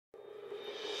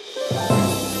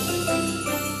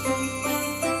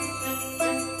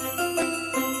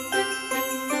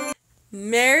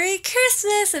Merry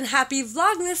Christmas and happy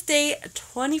Vlogmas Day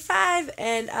 25.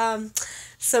 And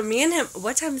so me and him,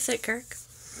 what time is it, Kirk?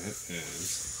 It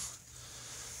is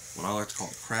what I like to call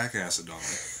crack acid dawn.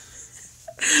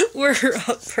 We're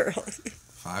up early.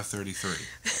 5:33.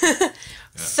 Yeah.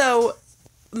 So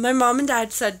my mom and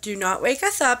dad said do not wake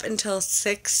us up until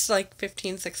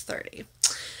 6:30.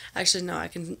 Actually, no, I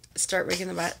can start waking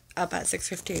them up at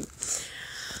 6:15.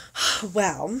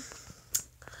 Well,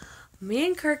 me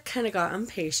and Kirk kind of got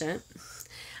impatient.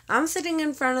 I'm sitting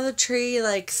in front of the tree,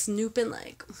 like, snooping,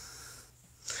 like,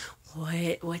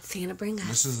 what's he gonna bring us?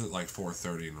 This is at like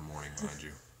 4:30 in the morning, mind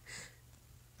you.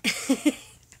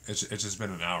 It's just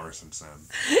been an hour since then.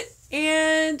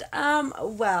 And,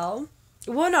 well,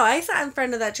 no, I sat in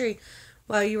front of that tree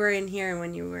while you were in here and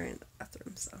when you were in the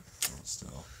bathroom, so. Well,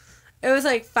 still. It was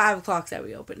like 5 o'clock that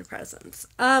we opened presents.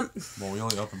 Well, we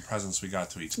only opened presents we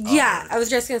got to each other. Yeah, I was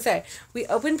just gonna say, we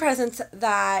opened presents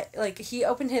that, like, he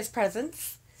opened his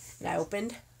presents, and I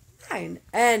opened mine.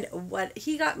 And what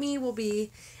he got me will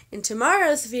be in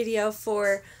tomorrow's video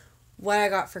for what I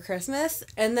got for Christmas.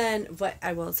 And then what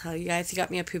I will tell you guys, he got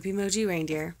me a poop emoji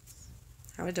reindeer.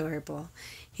 How adorable.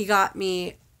 He got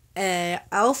me a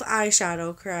elf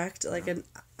eyeshadow, correct? Like an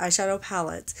eyeshadow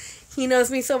palette. He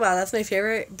knows me so well. That's my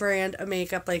favorite brand of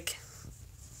makeup, like,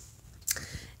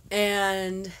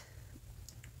 and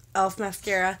elf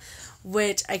mascara,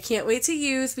 which I can't wait to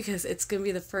use because it's going to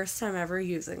be the first time ever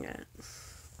using it.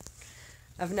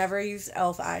 I've never used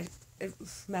elf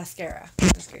mascara.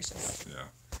 That's gracious. Yeah.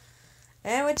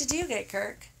 And what did you get,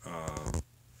 Kirk?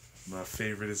 My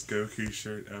favorite is Goku's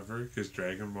shirt ever because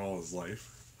Dragon Ball is life.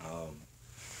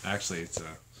 Actually, it's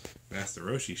a Master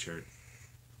Roshi shirt.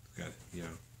 Got, you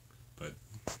know, but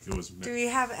it was. Do we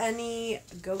have any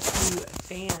Goku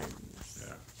fans?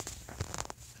 Yeah.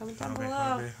 Comment down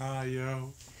below.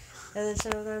 Yo. And then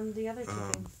show them the other two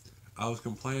things. I was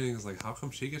complaining, it's like, how come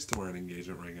she gets to wear an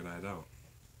engagement ring and I don't?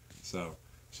 So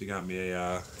she got me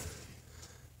a.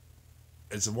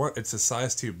 It's a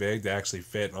size too big to actually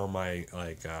fit on my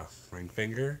ring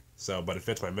finger. So, but it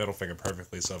fits my middle finger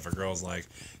perfectly. So if a girl's like,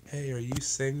 "Hey, are you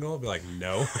single?" I'll be like,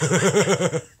 "No."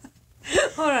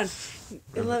 Hold on,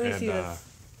 let me see this.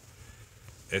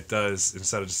 It does,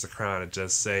 instead of just a crown, it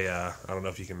just say, I don't know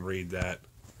if you can read that,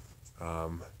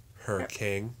 her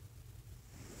king.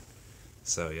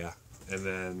 So yeah, and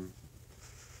then,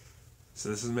 so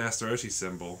this is Master Roshi's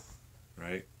symbol,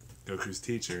 right? Goku's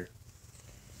teacher.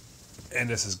 And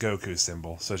this is Goku's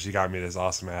symbol. So she got me this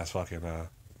awesome ass fucking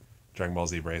Dragon Ball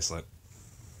Z bracelet.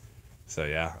 So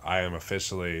yeah, I am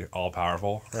officially all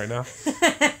powerful right now.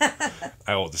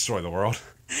 I will destroy the world.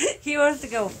 He wants to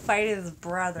go fight his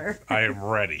brother. I am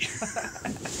ready.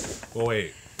 Well,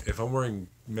 wait. If I'm wearing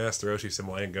Master Roshi's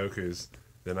symbol and Goku's,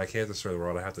 then I can't destroy the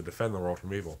world. I have to defend the world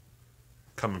from evil.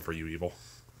 Coming for you, evil.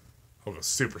 I'll go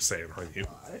Super Saiyan on you.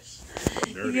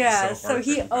 Yeah, so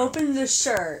he opened the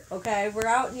shirt, okay? We're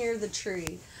out near the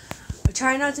tree. I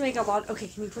try not to make a lot. Okay,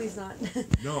 can you please not?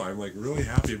 No, I'm like really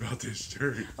happy about this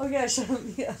shirt. Oh yeah, show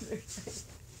him the other thing.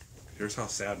 Here's how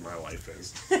sad my life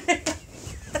is.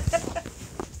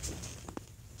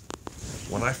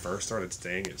 When I first started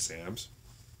staying at Sam's,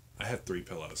 I had 3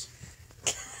 pillows.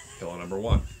 Pillow number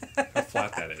 1, how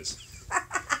flat that is.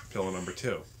 Pillow number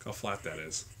 2, how flat that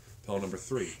is. Pillow number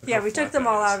 3. Yeah, we took them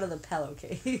all out of the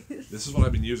pillowcase. This is what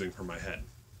I've been using for my head.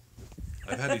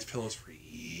 I've had these pillows for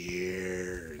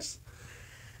years.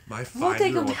 We'll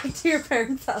take them back to your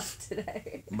parents' house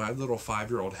today. My little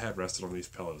 5-year-old head rested on these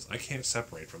pillows. I can't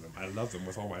separate from them. I love them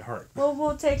with all my heart. Well,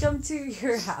 we'll take them to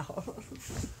your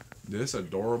house. This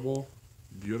adorable,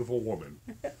 beautiful woman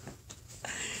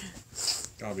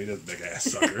got me this big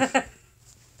ass sucker.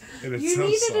 And it's you so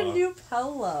needed soft. a new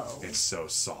pillow. It's so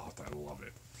soft. I love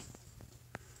it.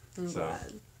 I'm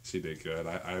glad. She did good.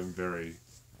 I'm very,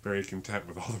 very content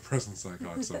with all the presents I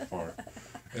got so far.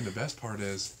 And the best part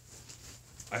is,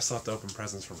 I still have to open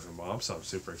presents from her mom, so I'm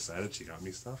super excited. She got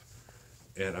me stuff.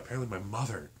 And apparently my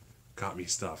mother got me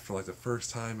stuff for like the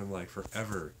first time in like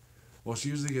forever. Well, she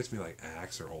usually gets me like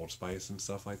Axe or Old Spice and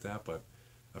stuff like that, but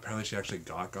apparently she actually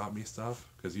got me stuff,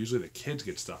 because usually the kids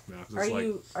get stuff now.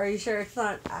 Are you sure it's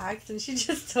not Axe and she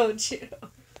just told you?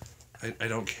 I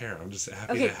don't care. I'm just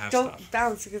happy to have don't stuff.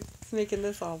 bounce because it's making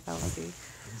this all bouncy.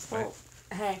 Well,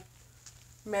 hey,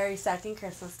 Merry second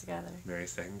Christmas together. Merry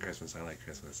second Christmas. I like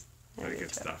Christmas. I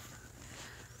get stuff.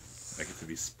 I get to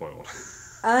be spoiled.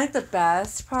 I think the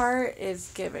best part is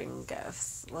giving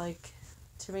gifts. Like,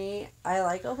 to me, I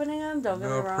like opening them. Don't get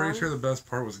me wrong. I'm pretty sure the best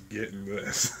part was getting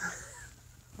this.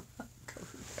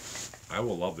 I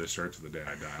will love this shirt to the day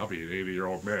I die. I'll be an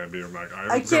 80-year-old man being like,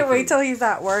 I can't wait till he's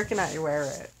at work and I wear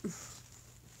it.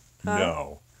 Huh?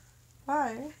 No.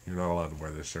 Why? You're not allowed to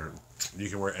wear this shirt. You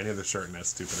can wear any other shirt in that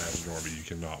stupid ass drawer, but you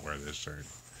cannot wear this shirt.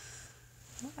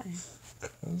 Why? I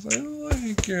was like,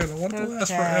 like it. I want it to last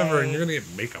forever, and you're gonna get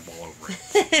makeup all over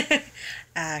it.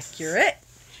 Accurate.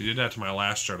 She did that to my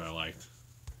last shirt I liked.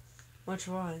 Which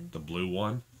one? The blue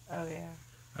one. Oh, yeah.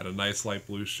 I had a nice light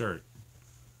blue shirt.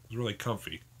 It was really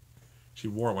comfy. She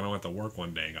wore it when I went to work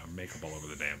one day and got makeup all over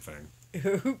the damn thing.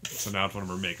 Oops. So now it's one of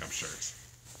her makeup shirts.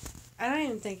 I don't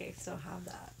even think I still have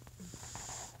that.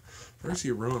 First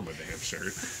you ruined my damn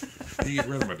shirt. You get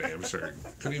rid of my damn shirt.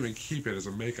 Couldn't even keep it as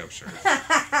a makeup shirt.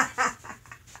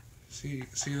 See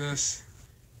this?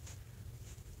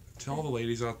 To all the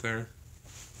ladies out there,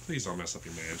 please don't mess up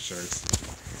your man's shirts.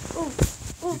 Ooh,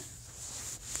 ooh.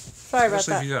 Sorry about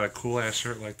Especially that. if you got a cool ass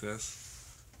shirt like this.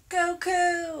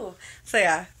 Goku! So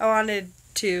yeah, I wanted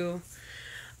to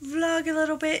vlog a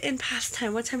little bit in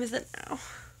pastime. What time is it now?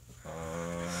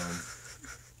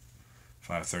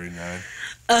 5:39.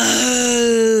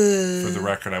 Oh. For the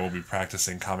record, I will be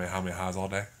practicing Kamehamehas all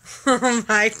day. Oh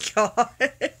my god.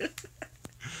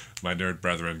 My nerd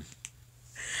brethren.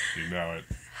 You know it.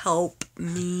 Help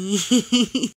me.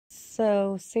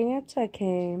 So Santa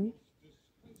came.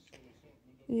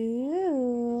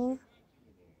 Ooh.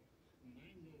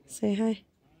 Say hi.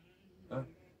 Huh?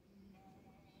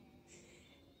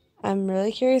 I'm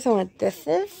really curious on what this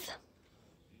is.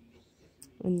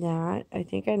 And that, I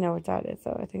think I know what that is,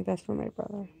 though. I think that's for my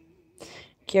brother.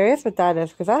 Curious what that is,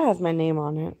 because that has my name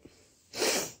on it.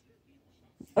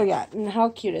 Oh, yeah. And how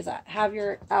cute is that? Have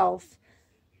your elf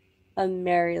a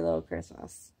merry little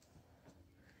Christmas.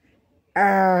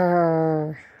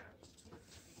 Arrgh.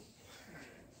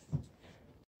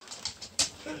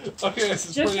 Okay, this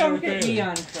is Just pretty don't get me entertaining.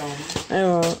 on film. I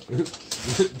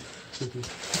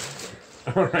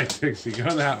won't. Alright, Dixie, go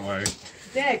that way.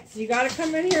 Dix, you gotta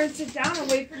come in here and sit down and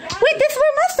wait for Dad. Wait, this is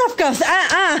where my stuff goes.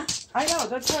 I know,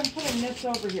 that's why I'm putting this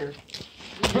over here.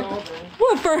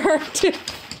 What for her too?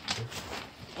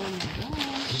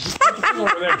 It's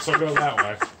over there, so go that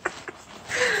way.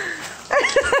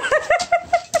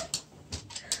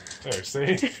 There,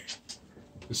 see?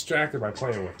 Distracted by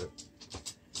playing with it.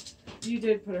 You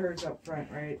did put hers up front,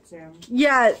 right, Sam?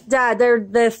 Yeah, Dad, they're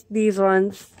these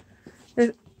ones.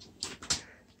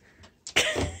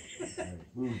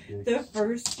 The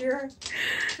first year?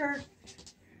 Kirk,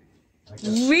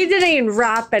 We didn't even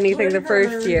wrap anything the put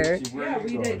first her- year. Yeah,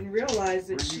 we didn't realize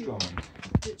that she...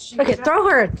 Okay, throw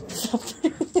her.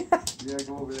 Yeah,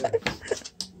 go over there.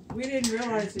 We didn't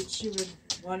realize that she would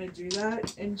want to do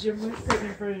that. And Jim was sitting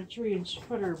in front of the tree and she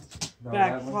put her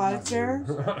back paws there.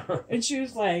 And she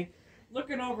was like,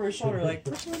 looking over her shoulder like,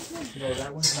 which one's mine? No,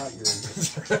 that one's not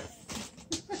yours.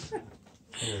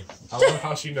 Here, I love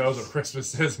how she knows what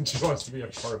Christmas is and she wants to be a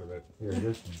part of it. here,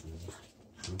 this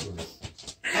one's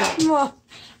yours.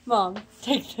 Mom,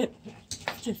 take it.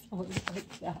 Just hold it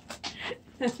like that.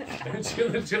 And she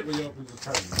legitimately opens the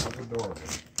curtain, open the door.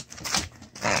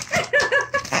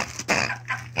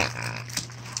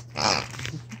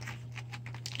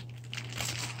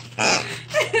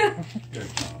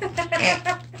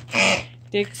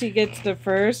 Dixie gets the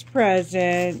first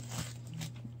present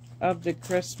of the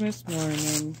Christmas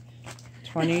morning,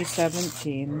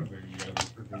 2017.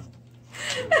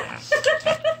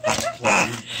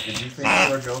 Did you think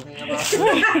you were joking about this? I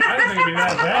didn't think it'd be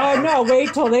that bad. Oh no,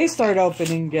 wait till they start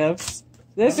opening gifts.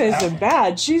 This isn't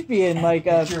bad. She's being like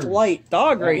a polite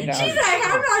dog right now. She's like,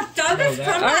 I'm not done this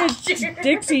from last year.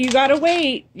 Dixie, you gotta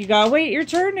wait. You gotta wait your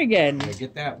turn again. Yeah,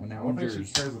 get that one. That I don't one's think she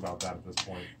yours. cares about that at this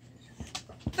point.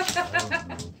 I don't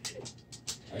know.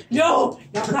 No,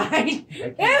 not mine.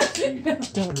 I can't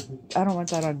see. I don't want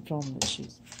that on film that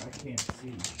she's. I can't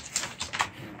see.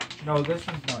 No, this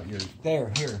one's not yours.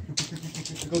 There, here.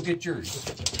 Go get yours.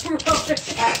 I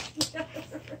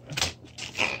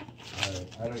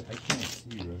can't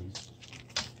see, Rose.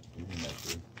 Isn't that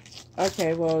good?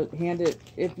 Okay, well, hand it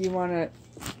if you wanna.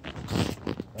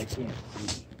 I can't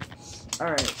see. All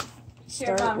right.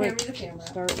 Here, Start Mom, hand me with. the camera.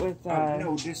 Start with.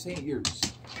 No, this ain't yours.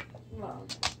 Mom.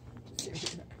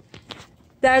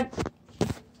 Dad,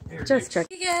 Here, just Dix. check.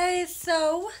 Hey guys,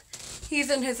 so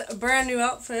he's in his brand new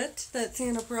outfit that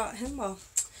Santa brought him. Well,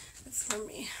 it's for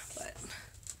me, but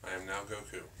I am now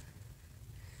Goku.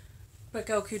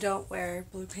 Goku don't wear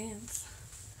blue pants.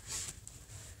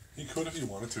 He could if he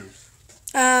wanted to.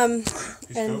 He's And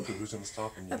Goku, who's gonna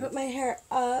stop him? I put my hair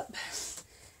up.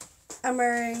 I'm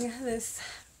wearing this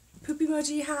poop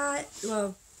emoji hat,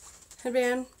 well,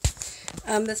 headband,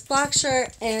 this black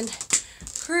shirt, and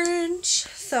cringe.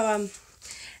 So,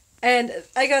 And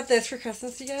I got this for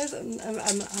Christmas, you guys. I'm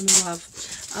in love.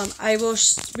 I will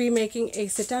be making a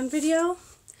sit-down video.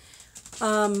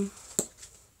 So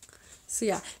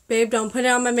yeah. Babe, don't put it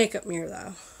on my makeup mirror,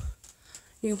 though.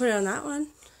 You can put it on that one.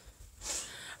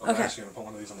 I'm actually going to put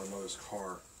one of these on my mother's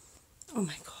car. Oh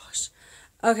my gosh.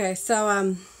 Okay, so,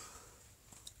 I'm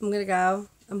going to go.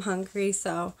 I'm hungry,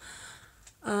 so,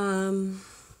 yeah,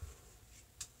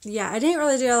 I didn't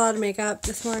really do a lot of makeup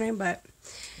this morning, but,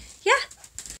 yeah.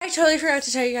 I totally forgot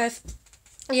to tell you guys.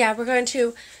 Yeah, we're going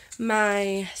to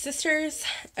my sister's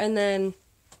and then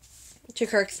to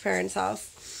Kirk's parents' house.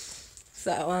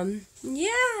 So,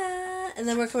 yeah. And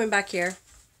then we're coming back here.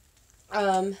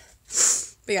 But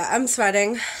yeah, I'm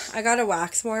sweating. I got a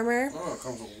wax warmer. Oh, it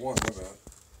comes with one, my bad.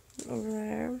 Over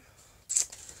there.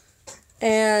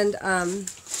 And,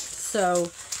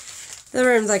 so the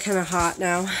room's like kind of hot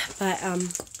now. But,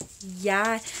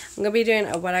 yeah, I'm going to be doing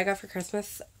a what I got for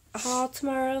Christmas haul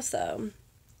tomorrow, so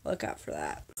look out for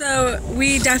that. So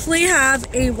we definitely have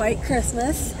a white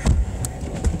Christmas.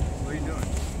 What are you doing?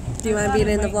 Do you want to be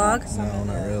in the vlog? No,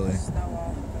 not really.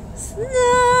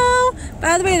 Snow!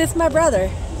 By the way, this is my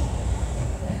brother.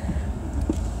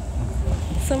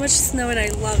 So much snow and I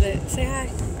love it. Say hi.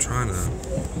 I'm trying to.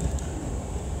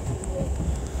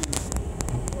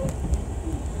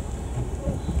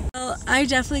 Well, I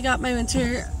definitely got my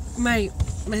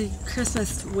my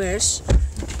Christmas wish.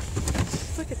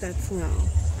 Look at that snow.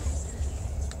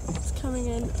 It's coming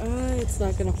in. Oh, it's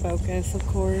not going to focus, of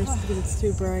course, because it's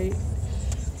too bright.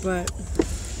 But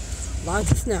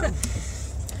lots of snow.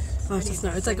 Lots of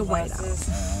snow. It's like a whiteout.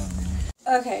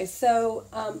 Okay, so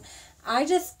I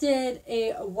just did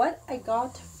a what I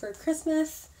got for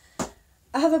Christmas.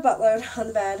 I have a buttload on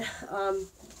the bed.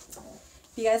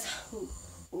 If you guys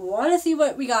want to see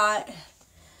what we got,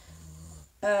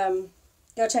 go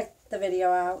check the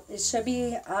video out. It should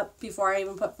be up before I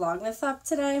even put Vlogmas up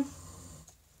today.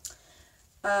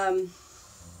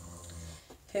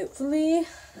 Hopefully.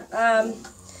 I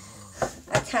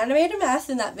kind of made a mess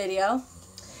in that video.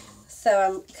 So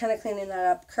I'm kind of cleaning that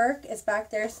up. Kirk is back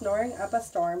there snoring up a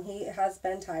storm. He has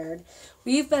been tired.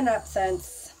 We've been up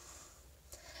since,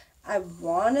 I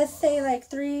want to say like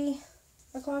 3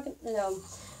 o'clock, no,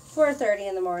 4:30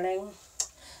 in the morning.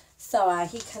 So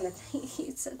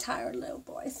he's a tired little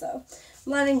boy. So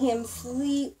I'm letting him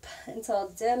sleep until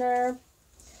dinner.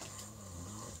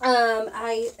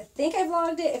 I think I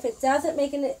vlogged it. If it doesn't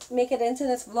make it into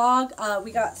this vlog,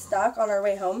 we got stuck on our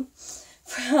way home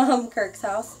from Kirk's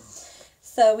house.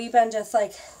 So we've been just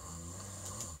like,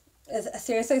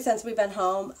 seriously, since we've been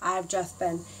home, I've just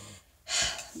been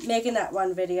making that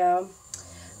one video.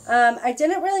 I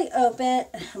didn't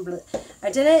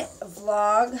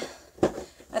vlog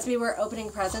as we were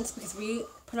opening presents because we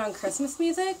put on Christmas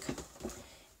music.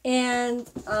 And,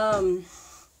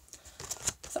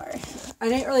 sorry. I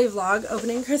didn't really vlog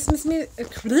opening Christmas music.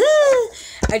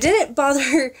 I didn't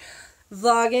bother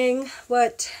vlogging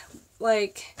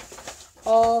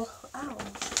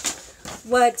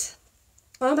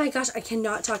oh my gosh, I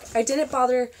cannot talk. I didn't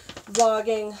bother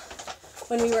vlogging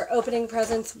when we were opening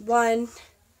presents. One,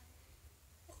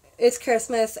 it's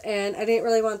Christmas, and I didn't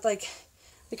really want, like,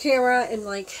 the camera in,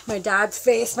 like, my dad's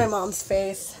face, my mom's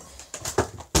face.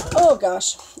 Oh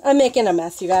gosh, I'm making a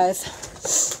mess, you guys.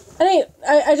 I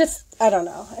don't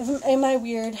know. Am I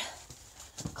weird?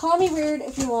 Call me weird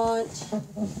if you want.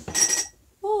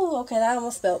 Oh, okay, that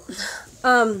almost spilled.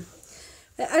 I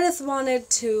just wanted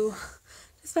to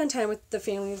spend time with the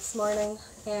family this morning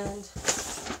and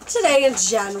today in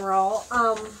general.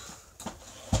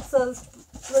 So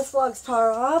this vlog's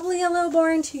probably a little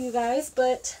boring to you guys,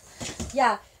 but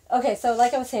yeah. Okay, so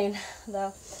like I was saying,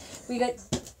 though, we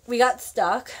got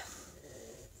stuck.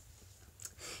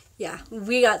 Yeah,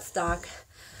 we got stuck.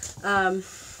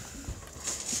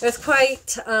 It was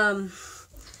quite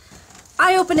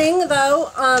eye-opening,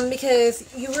 though, because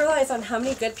you realize on how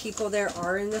many good people there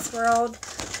are in this world,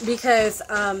 because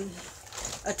a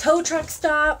tow truck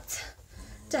stopped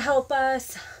to help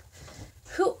us.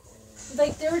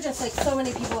 There were just, like, so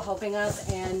many people helping us,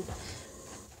 and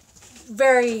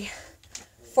very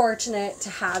fortunate to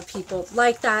have people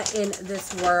like that in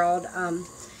this world.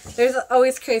 There's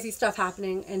always crazy stuff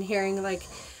happening, and hearing, like,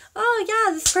 oh,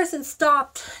 yeah, this person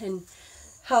stopped and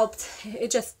helped.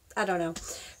 It just, I don't know.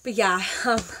 But yeah,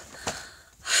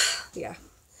 yeah.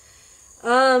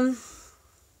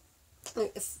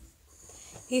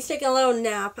 He's taking a little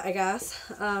nap, I guess.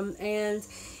 And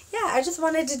yeah, I just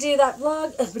wanted to do that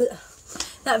vlog,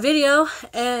 that video,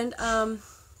 and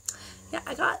yeah,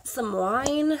 I got some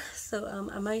wine, so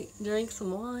I might drink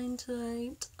some wine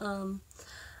tonight.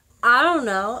 I don't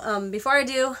know. Before I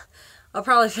do, I'll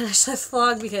probably finish this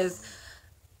vlog because,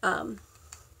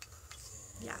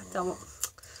 yeah,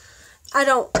 I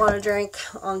don't want to drink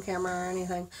on camera or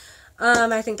anything.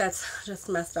 I think that's just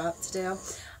messed up to do.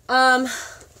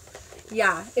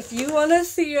 Yeah, if you want to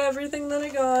see everything that I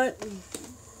got,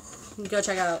 go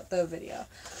check out the video.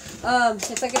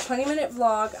 It's like a 20-minute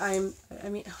vlog. I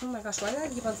mean, oh my gosh, why did I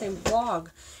keep on saying vlog?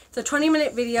 It's a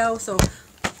 20-minute video, so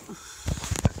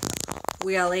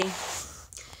really.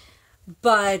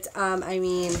 But, I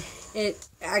mean,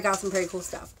 I got some pretty cool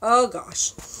stuff. Oh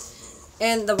gosh.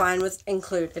 And the wine was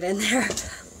included in there.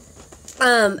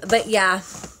 But yeah.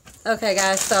 Okay,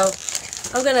 guys, so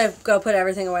I'm gonna go put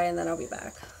everything away and then I'll be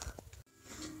back.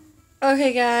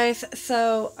 Okay, guys,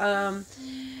 so,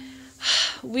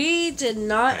 we did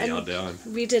not... How y'all doing?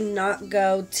 We did not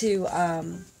go to,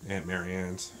 Aunt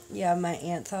Marianne's. Yeah, my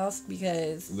aunt's house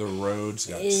because... The roads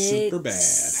got super bad.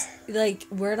 Like,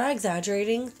 we're not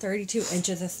exaggerating, 32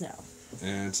 inches of snow.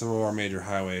 And some of our major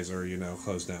highways are, you know,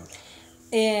 closed down.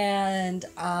 And,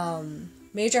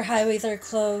 major highways are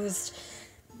closed.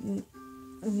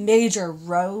 Major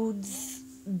roads,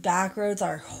 back roads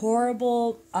are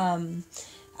horrible.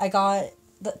 I got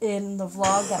in the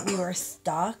vlog that we were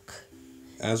stuck.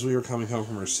 As we were coming home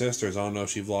from her sister's, I don't know if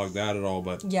she vlogged that at all,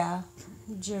 but... Yeah,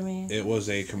 Jimmy. It was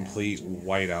a complete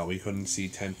whiteout. We couldn't see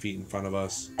 10 feet in front of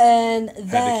us. And then...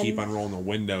 Had to keep on rolling the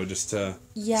window just to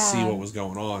see what was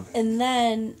going on. And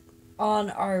then, on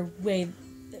our way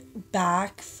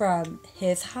back from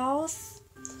his house,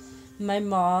 my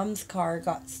mom's car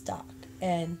got stuck.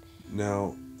 And...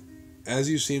 Now,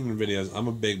 as you've seen in the videos, I'm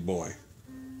a big boy.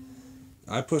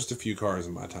 I pushed a few cars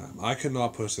in my time. I could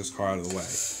not push this car out of the way.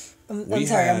 I'm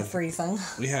sorry, I'm freezing.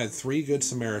 We had 3 good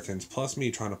Samaritans, plus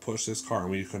me trying to push this car,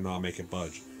 and we could not make it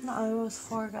budge. No, it was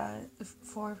 4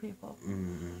 people.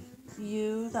 Mm-hmm.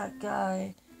 You, that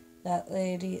guy, that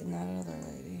lady, and that other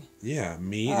lady. Yeah,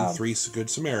 me and 3 good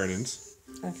Samaritans.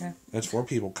 Okay. That's 4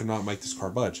 people, could not make this car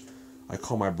budge. I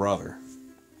call my brother.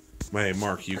 Hey,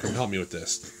 Mark, you can help me with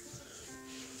this.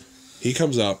 He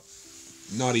comes up.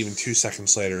 Not even 2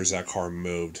 seconds later is that car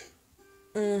moved.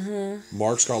 Mm-hmm.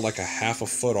 Mark's got like a half a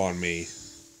foot on me.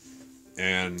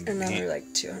 And another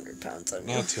like 200 pounds on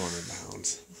you. Not 200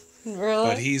 pounds. Really?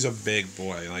 But he's a big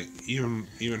boy. Like, even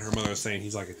her mother was saying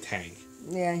he's like a tank.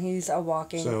 Yeah, he's a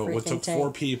walking So, freaking what took tank.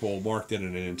 4 people, Mark did in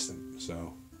an instant.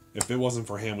 So, if it wasn't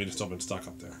for him, we'd have still been stuck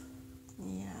up there.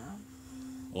 Yeah.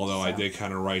 Although I did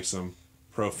kind of write some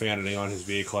profanity on his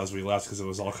vehicle as we left because it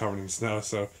was all covered in snow.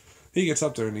 So, he gets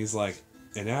up there and he's like,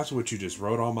 and that's what you just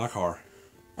rode on my car.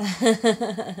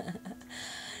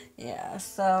 Yeah,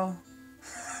 so...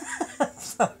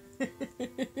 Sorry.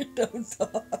 Don't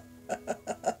talk.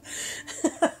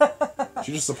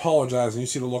 She just apologized, and you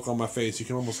see the look on my face. You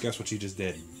can almost guess what she just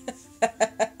did.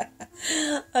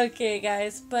 Okay,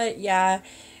 guys, but yeah.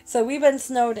 So we've been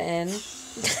snowed in.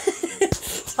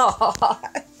 Stop.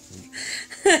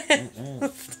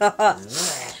 Stop.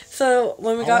 So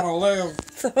when we got... I want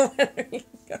to live.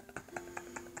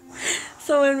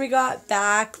 So when we got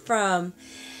back from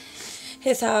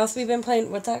his house, we've been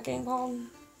playing... What's that game called?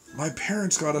 My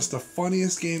parents got us the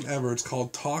funniest game ever. It's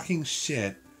called Talking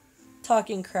Shit.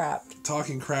 Talking Crap.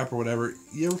 Talking Crap or whatever.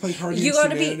 You ever play Cards You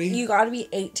Against Humanity? You gotta be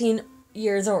 18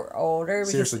 years or older.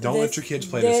 Seriously, don't let your kids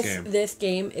play this game. This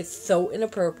game is so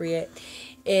inappropriate.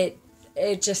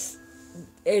 It's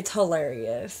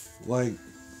hilarious. Like,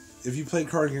 if you played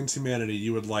Cards Against Humanity,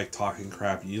 you would like Talking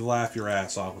Crap. You laugh your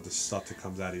ass off with the stuff that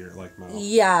comes out of your mouth.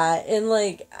 Yeah, and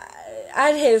like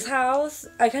at his house,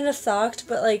 I kind of sucked,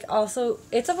 but like also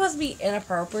it's supposed to be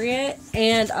inappropriate,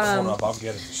 and Hold up, I'll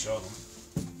get it to show them.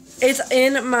 It's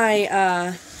in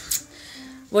my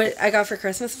what I got for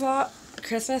Christmas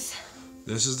Christmas.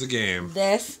 This is the game.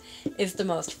 This is the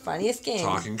most funniest game.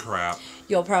 Talking Crap.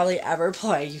 You'll probably ever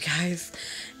play, you guys.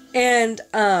 And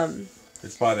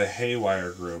it's by the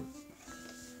Haywire group.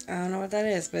 I don't know what that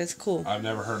is, but it's cool. I've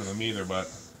never heard of them either, but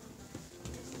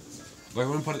like,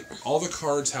 let me put it, all the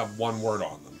cards have one word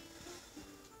on them.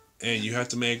 And you have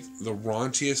to make the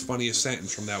raunchiest, funniest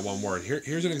sentence from that one word.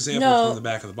 Here's an example from the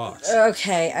back of the box.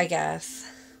 Okay, I guess.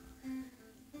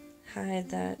 Hide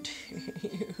that.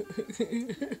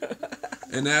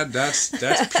 And that's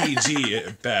PG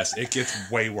at best. It gets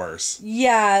way worse.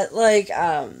 Yeah, like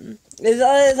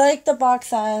it's like the box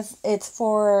says, it's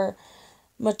for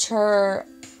mature.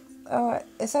 Oh,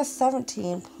 it says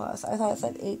 17 plus. I thought it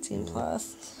said 18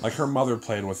 plus. Like, her mother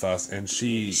played with us, and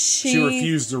she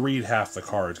refused to read half the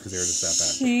cards because they were just that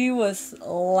bad. She was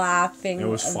laughing. It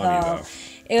was funny, though.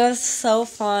 It was so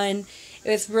fun.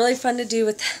 it was really fun to do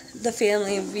with the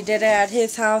family. We did it at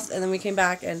his house, and then we came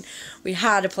back and we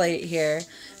had to play it here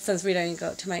since we didn't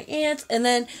go to my aunt's. And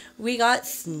then we got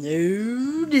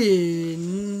snowed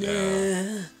in.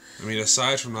 Yeah. I mean,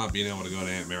 aside from not being able to go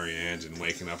to Aunt Mary Ann's and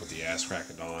waking up with the ass crack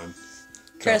of dawn,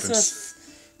 Christmas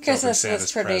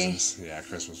was pretty. Presents. Yeah,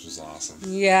 Christmas was awesome.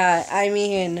 Yeah, I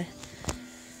mean,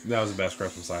 that was the best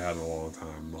Christmas I had in a long time.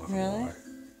 I'm not gonna lie.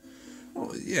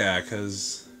 Well, yeah,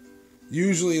 because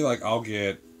usually, like, I'll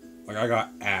get, like, I got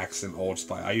Axe and Old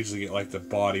Spice. I usually get, like, the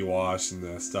body wash and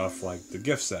the stuff, like, the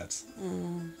gift sets.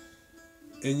 And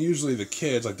usually the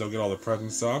kids, like, they'll get all the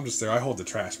presents, so I'm just there. I hold the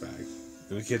trash bag,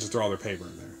 and the kids just throw all their paper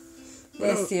in there.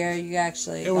 This year you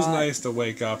actually It was nice to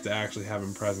wake up to actually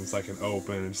having presents I can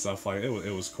open and stuff like it.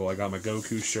 It was cool. I got my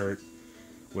Goku shirt,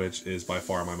 which is by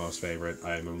far my most favorite.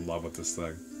 I am in love with this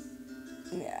thing.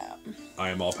 Yeah. I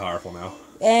am all powerful now.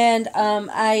 And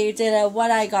I did a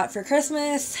what I got for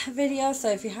Christmas video,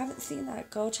 so if you haven't seen that,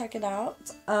 go check it out.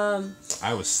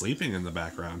 I was sleeping in the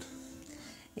background.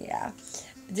 Yeah.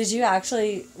 Were you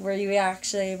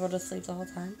actually able to sleep the whole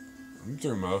time? I'm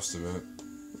through most of it.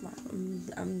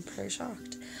 I'm pretty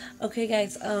shocked. Okay,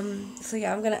 guys, so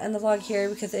yeah, I'm gonna end the vlog here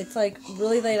because it's like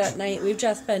really late at night. We've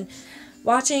just been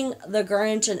watching The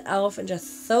Grinch and Elf and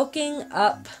just soaking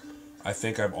up. I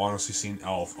think I've honestly seen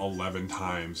Elf 11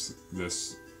 times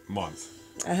this month.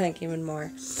 I think even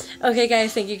more. Okay,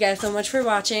 guys, thank you guys so much for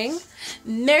watching.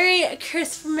 Merry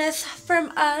Christmas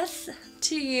from us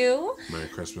to you. Merry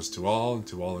Christmas to all, and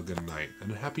to all a good night.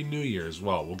 And a Happy New Year as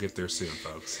well. We'll get there soon,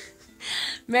 folks.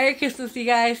 Merry Christmas, you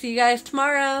guys. See you guys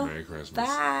tomorrow. Merry Christmas.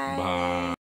 Bye.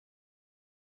 Bye.